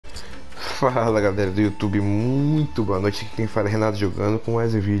Fala galera do YouTube, muito boa noite. Aqui quem fala é Renato jogando com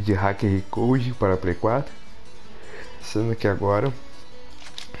mais um vídeo de hack Recode para Play 4. Sendo que agora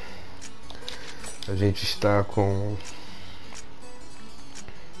a gente está com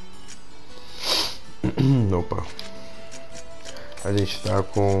opa, a gente está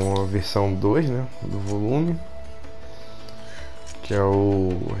com a versão 2, né, do volume, que é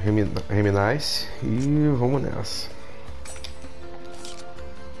o Reminice, e vamos nessa.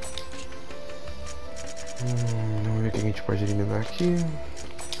 Vamos ver o que a gente pode eliminar aqui.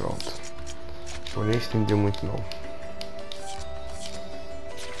 Pronto. Vou nem estender muito não.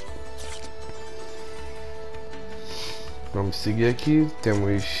 Vamos seguir aqui.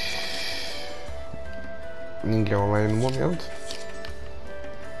 Temos ninguém online no momento.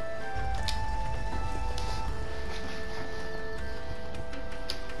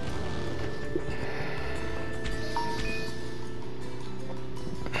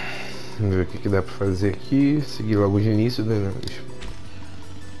 Vamos ver o que dá pra fazer aqui. Seguir logo de início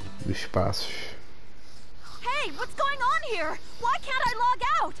dos passos. Hey, what's going on here? Why can't I log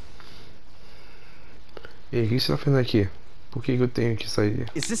out? E o que você tá fazendo aqui? Por que eu tenho que sair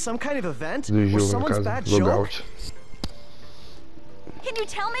Is this some kind of event? do jogo, no caso? Logout. Can you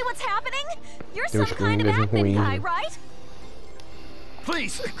tell me what's happening? You're Tem some kind of admin guy, right?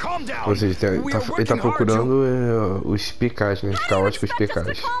 Please, calm down. Ou seja, ele tá procurando os Pkers, né? Os caóticos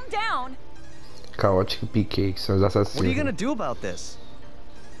Pkers. Caótico Pkers, que são os assassinos. What are you gonna do about this?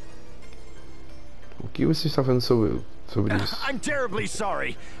 O que você está fazendo sobre isso? I'm terribly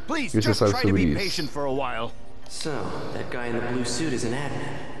sorry. Please, Você just sabe try to sobre be isso? patient for a while. So, that guy in the blue suit is an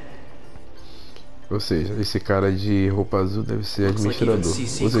admin. Ou seja, esse cara de roupa azul deve ser administrador. Ou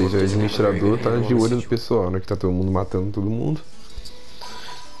seja, o administrador tá de olho no pessoal, né? Que tá todo mundo matando todo mundo.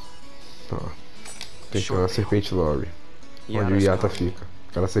 Ó, tem que ir na serpente lobby, onde o Yata fica.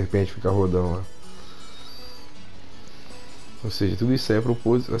 Aquela serpente fica rodando lá. Ou seja, tudo isso aí é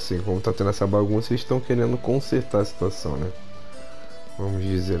propósito, assim, como tá tendo essa bagunça, eles estão querendo consertar a situação, né? Vamos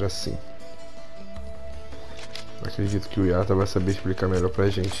dizer assim. Acredito que o Yata vai saber explicar melhor pra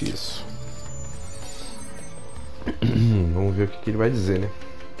gente isso. Vamos ver o que ele vai dizer, né?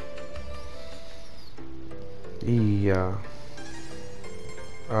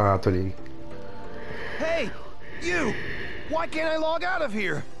 Tô ali. Hey, you! Why can't I log out of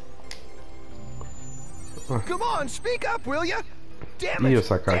here? Come on, speak up, will ya? Damn it!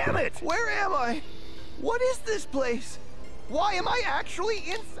 Damn it! Where am I? What is this place? Why am I actually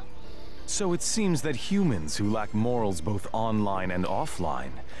inside? So it seems that humans who lack morals both online and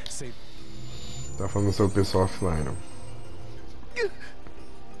offline say... Tá falando sobre o pessoal offline, não?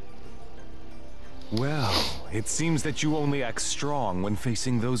 Well, it seems that you only act strong when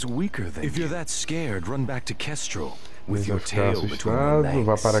facing those weaker than you. If you're that scared, run back to Kestrel with your tail between your legs.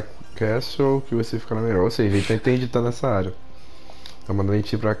 Vá para Kestrel que você ficará melhor. Ou seja, a gente entende que tá nessa área. Tá mandando a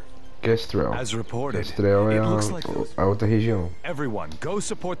gente ir pra Kestrel. Kestrel é a outra região. Everyone, go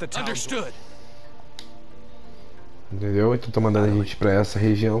support the town. Understood. Entendeu? Então tá mandando a gente pra essa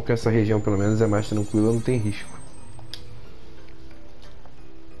região, porque essa região pelo menos é mais tranquila, não tem risco.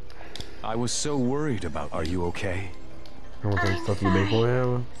 I was so worried about. Are you okay? Vamos ver se tá tudo bem com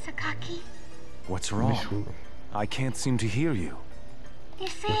ela. What's wrong? I can't seem to hear you. O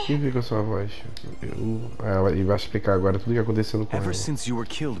que fica a sua voz? Ele vai explicar agora tudo o que aconteceu com ela. Ever since you were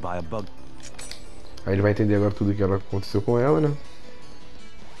killed by a bug. Aí ele vai entender agora tudo o que aconteceu com ela, né?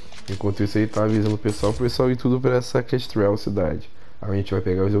 Enquanto isso, ele tá avisando o pessoal pro pessoal ir tudo pra essa Kestrel cidade. Aí a gente vai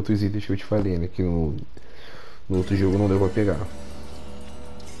pegar os outros itens que eu te falei, né? Que no outro jogo não deu pra pegar.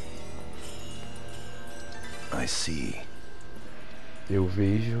 I see. Eu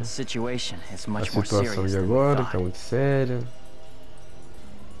vejo a situação de agora, que tá muito séria.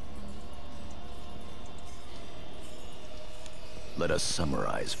 Let us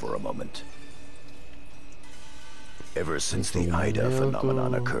summarize for a moment. Ever since the AIDA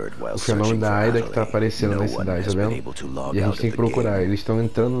phenomenon occurred while O fenômeno da AIDA que tá aparecendo na cidade, tá vendo? E a gente tem que procurar, eles estão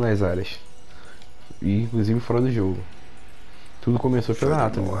entrando nas áreas. E inclusive fora do jogo. Tudo começou pela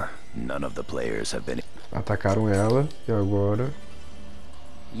ATA, né? Atacaram ela e agora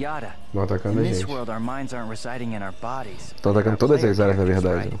estão atacando a gente. Estão atacando todas as áreas, na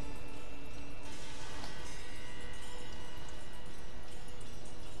verdade, né?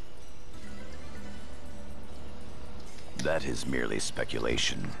 That is merely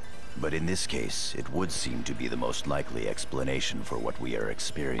speculation, but in this case, it would seem to be the most likely explanation for what we are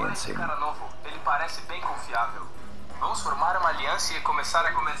experiencing. Cara novo, ele parece bem confiável. Vamos formar uma aliança e começar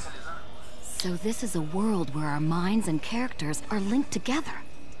a comercializar. So this is a world where our minds and characters are linked together.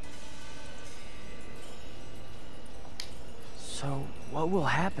 So, what will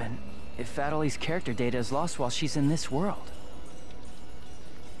happen if Adeli's character data is lost while she's in this world.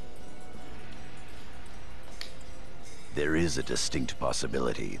 There is a distinct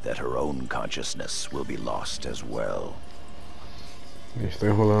possibility that her own consciousness will be lost as well. Eles estão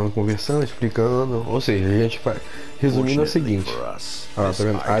enrolando, conversando, explicando. Ou seja, a gente vai. Resumindo é o seguinte. Tá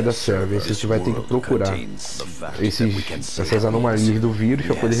vendo? AIDA serve. A gente vai ter que procurar essas anomalias do vírus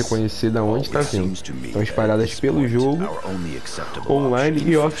para poder reconhecer de onde está vindo. Estão espalhadas pelo jogo, online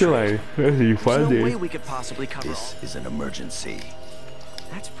e offline. Assim, fazer. This is an emergency.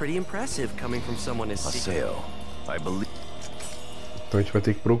 That's pretty impressive coming from someone as secret. Então a gente vai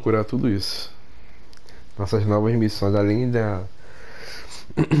ter que procurar tudo isso. Nossas novas missões, além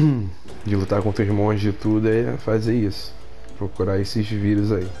de lutar contra os monstros e tudo, é fazer isso. Procurar esses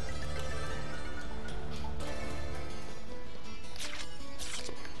vírus aí.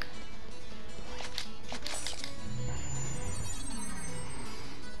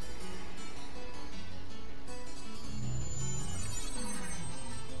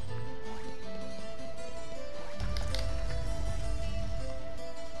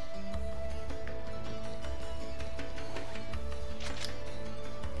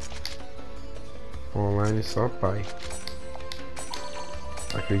 Online só pai.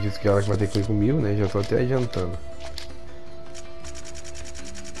 Acredito que ela que vai ter que ir comigo, né? Já tô até adiantando.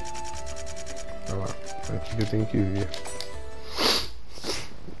 Olha lá, aqui que eu tenho que ver.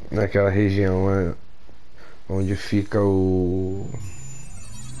 Naquela região onde fica o...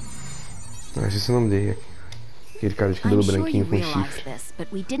 Não sei se é o nome dele. Aquele cara de cabelo branquinho com chifre.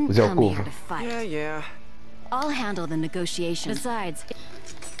 O Zé Alcova. I'll handle the negotiations. Besides,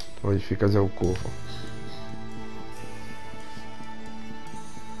 onde fica Zé Alcova.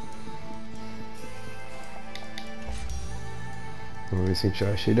 Vamos ver se a gente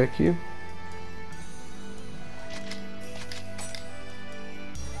acha ele aqui.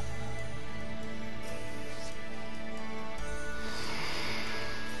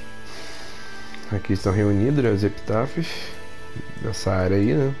 Aqui estão reunidos, né, os epitáfios dessa área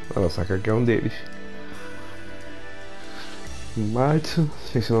aí, né? Olha só que aqui é um deles. Matsu,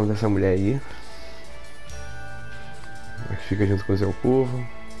 sei se é o nome dessa mulher aí. Aqui fica junto com o Zé Alcova.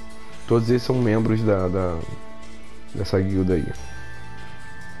 Todos eles são membros dessa guilda aí.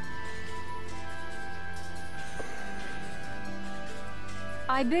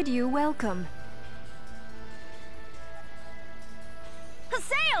 I bid you welcome.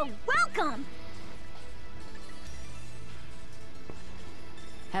 Haseo, welcome!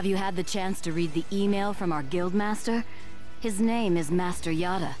 Have you had the chance to read the email from our guildmaster? His name is Master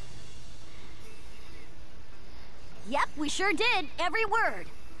Yada. Yep, we sure did, every word.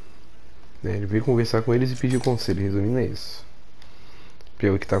 Ele veio conversar com eles e pedir conselho, resumindo é isso.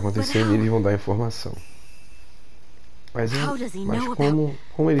 Pelo que está acontecendo, eles vão dar informação. Mas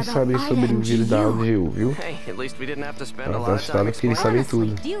como eles sabem sobre o vírus da AIDA, viu? Ela tá assustada porque eles sabem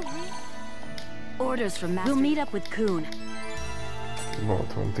tudo. Bom,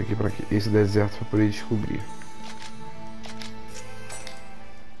 então vamos ter que ir para esse deserto para poder descobrir.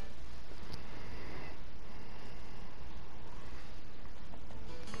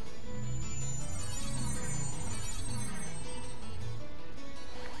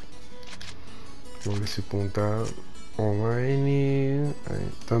 Vamos ver se pontar online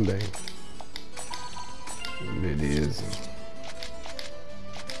também. Beleza.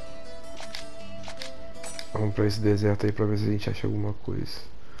 Vamos para esse deserto aí para ver se a gente acha alguma coisa.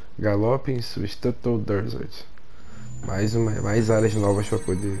 Galloping Substitute Desert. Mais áreas novas para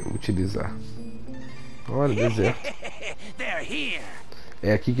poder utilizar. Olha, deserto.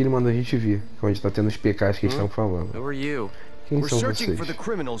 É aqui que ele manda a gente vir, onde está tendo os Pkers que eles estão falando. Quem são vocês?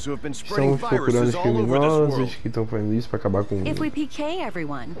 Estamos procurando os criminosos que estão fazendo isso para acabar com o mundo.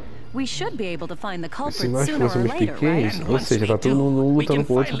 Se nós fôssemos Pkers, ou seja, tá todo mundo lutando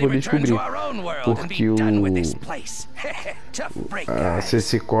com o outro para poder descobrir. Porque a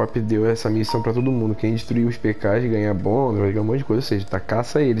CCCOP deu essa missão para todo mundo. Quem destruir os Pkers ganha bônus, vai ganhar um monte de coisa. Ou seja, tá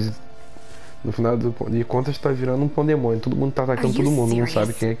caça a eles. No final de contas tá virando um pandemônio. Todo mundo tá atacando todo mundo, não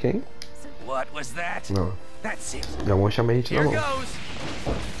sabe quem é quem. Não. Já vão chamar a gente na mão.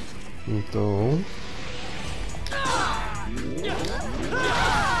 Então...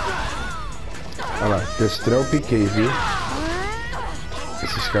 Olha lá, Kestrel Pkers, viu?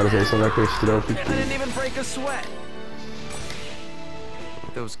 Esses caras aí são da Kestrel Pkers.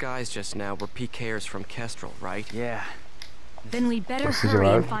 Those guys just now were Pkers from Kestrel, right? Yeah. Ou seja,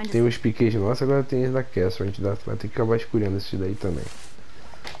 lá tem os Pkers nossos, agora tem esse da Kestrel. A gente vai ter que acabar escolhendo esses daí também.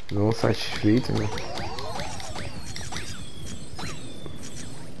 Não satisfeito, né?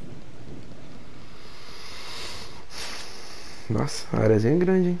 Nossa, a áreazinha é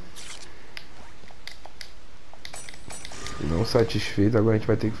grande, hein? Não satisfeito, agora a gente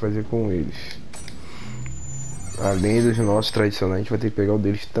vai ter que fazer com eles. Além dos nossos tradicionais, a gente vai ter que pegar o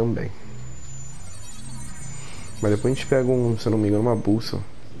deles também. Mas depois a gente pega se eu não me engano, uma bússola.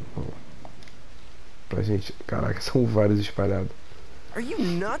 Pra gente... Caraca, são vários espalhados. Are you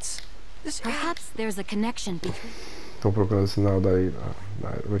nuts? Perhaps there's a connection between... Estão procurando o sinal daí.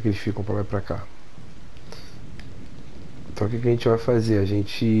 Como é que eles ficam pra lá e pra cá? Então o que a gente vai fazer? A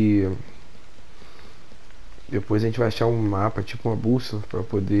gente... Depois a gente vai achar um mapa, tipo uma bússola, pra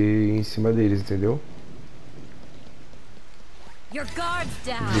poder ir em cima deles, entendeu? Your guard's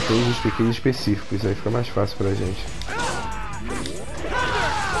down. De todos os pequenos específicos, isso aí fica mais fácil pra gente.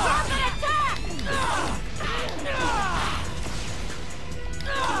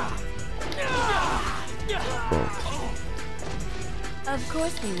 Pronto. Of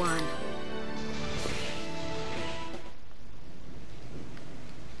course we won.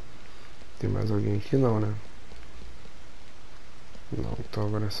 Tem mais alguém aqui não, né? Não, então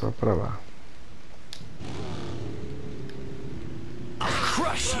agora é só pra lá.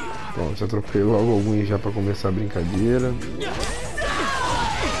 Bom, já atropelei logo alguns já pra começar a brincadeira.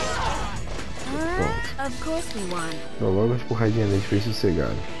 Pronto. Então, logo as porradinhas deles fez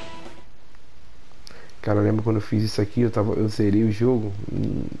sossegado. Cara, eu lembro quando eu fiz isso aqui, eu zerei o jogo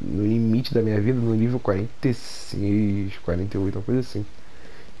no limite da minha vida, no nível 46, 48, uma coisa assim.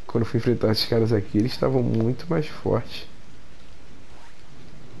 Quando eu fui enfrentar esses caras aqui, eles estavam muito mais fortes.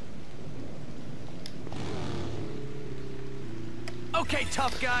 Okay,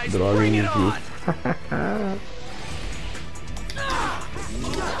 tough guys, Droga, bring me it viu. on.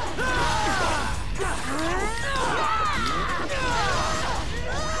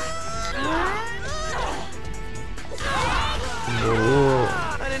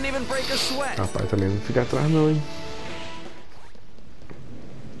 I didn't even break a sweat. Rapaz, também não fica atrás não, hein?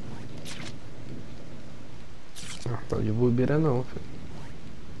 Tá de bobeira não, filho.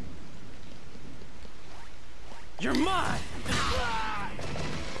 You're mine.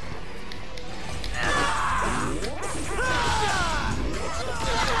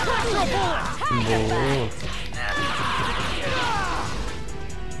 Boa.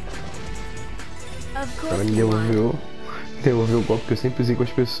 O cara me devolveu o golpe que eu sempre usei com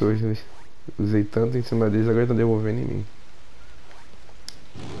as pessoas, né? Usei tanto em cima deles, agora estão devolvendo em mim.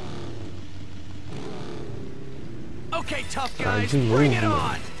 Okay, tough Ah, guys, de novo, bring it mano.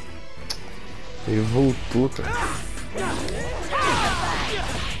 on. Ele voltou, cara.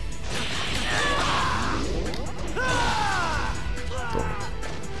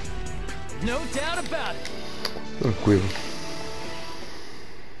 No doubt about it. Tranquilo.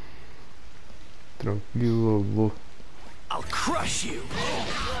 Tranquilo. I'll crush you.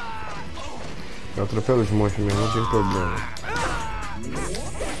 Eu atropelo os monstros mesmo, não tem problema.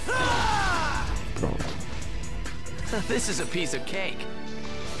 Pronto. This is a piece of cake.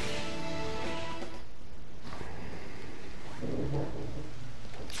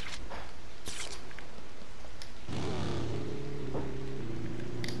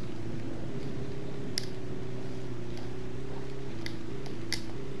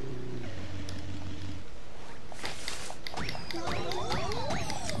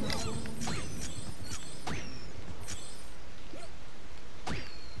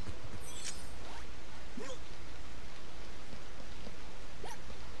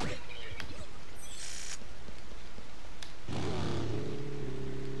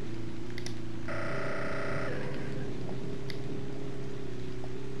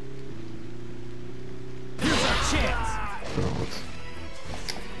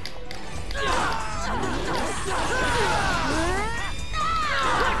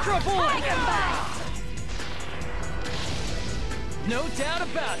 No doubt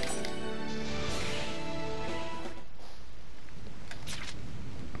about it.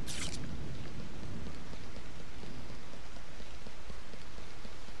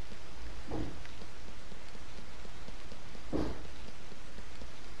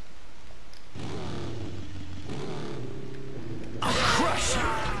 I'll crush you.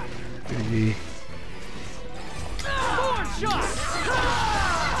 Peguei. More shots.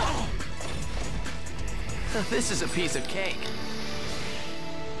 This is a piece of cake.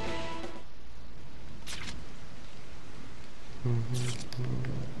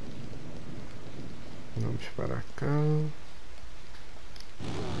 Vamos para cá.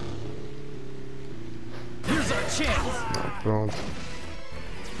 Here's our chance. Pronto.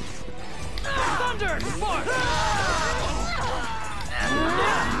 Thunder, spark.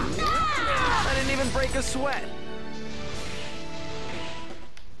 I didn't even break a sweat.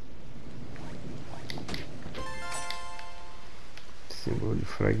 Símbolo de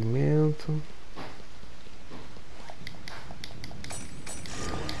fragmento.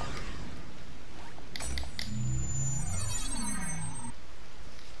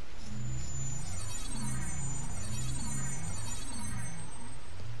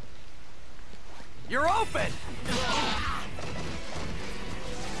 You're open.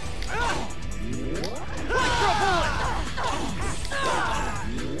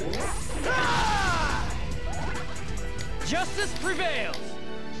 Justice prevails.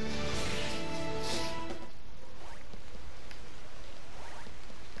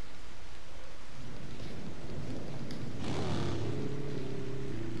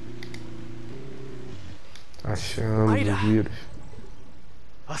 Achamos AIDA. o vírus.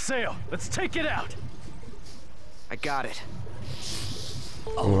 Aseo, let's take it out. I got it.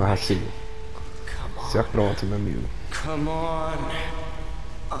 Vamos lá, Raci. Se apronta, meu amigo. Come on.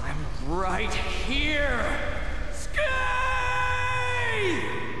 I'm right here. Skate!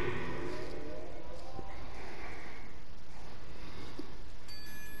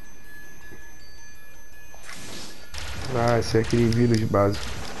 Ah, esse é aquele vírus básico.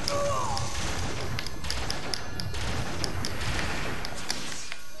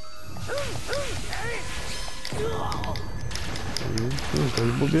 Não tá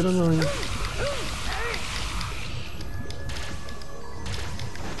de bobeira não, hein?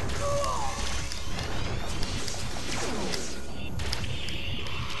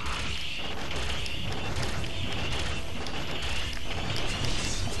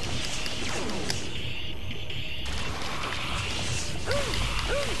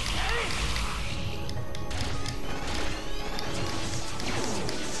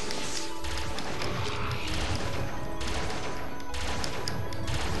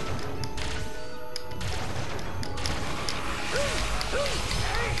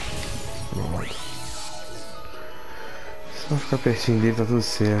 Só ficar pertinho dele, tá tudo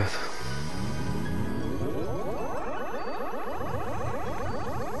certo.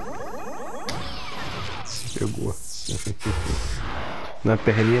 Pegou. Na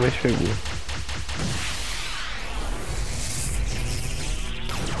perninha, mas pegou.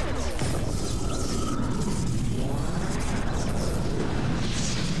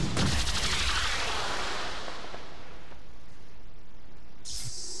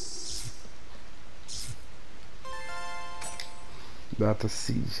 Data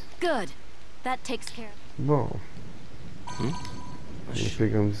seed. Good. That takes care. Bom,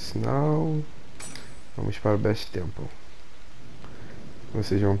 pegamos o sinal. Vamos para o Best Temple. Ou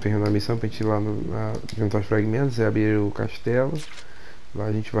seja, vamos terminar a missão para a gente ir lá juntar os fragmentos e abrir o castelo. Lá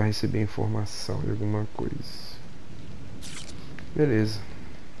a gente vai receber informação de alguma coisa. Beleza.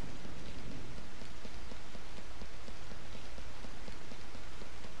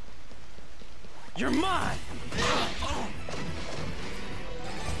 You're mine.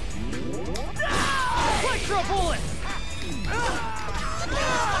 Electro bullet.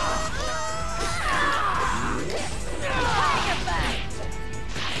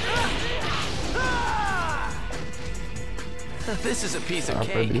 This is a piece of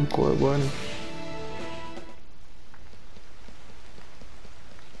Rapaz, cake. brincou agora.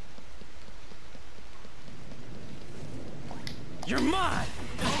 You're mine.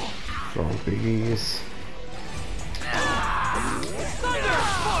 Pronto, peguei esse.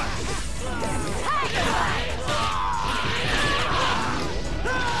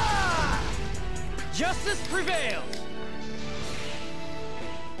 Justice prevails.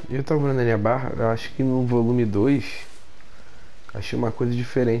 Eu tava olhando ali a barra, eu acho que no volume 2 achei uma coisa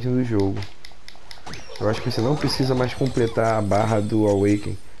diferente no jogo. Eu acho que você não precisa mais completar a barra do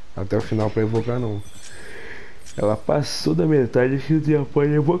Awaken até o final para evocar não. Ela passou da metade que você já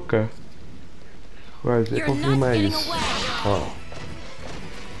pode evocar. Vai até confirmar isso. Ó.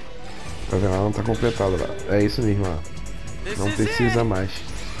 Tá vendo? Ela não tá completada lá. É isso mesmo, ó. Não precisa mais.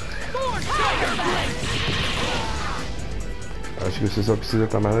 Acho que você só precisa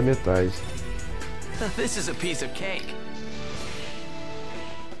estar mais na metade. This is a piece of cake.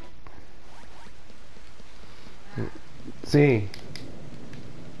 Sim.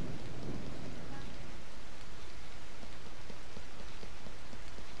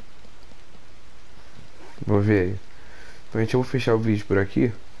 Vou ver aí. Então, eu vou fechar o vídeo por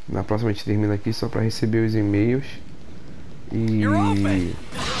aqui. Na próxima a gente termina aqui só para receber os e-mails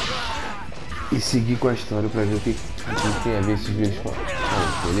e seguir com a história para ver o que a gente tem a ver esses vídeos com.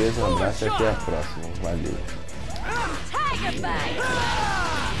 Beleza? Um abraço e até a próxima. Valeu.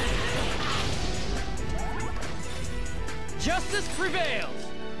 Justice prevails.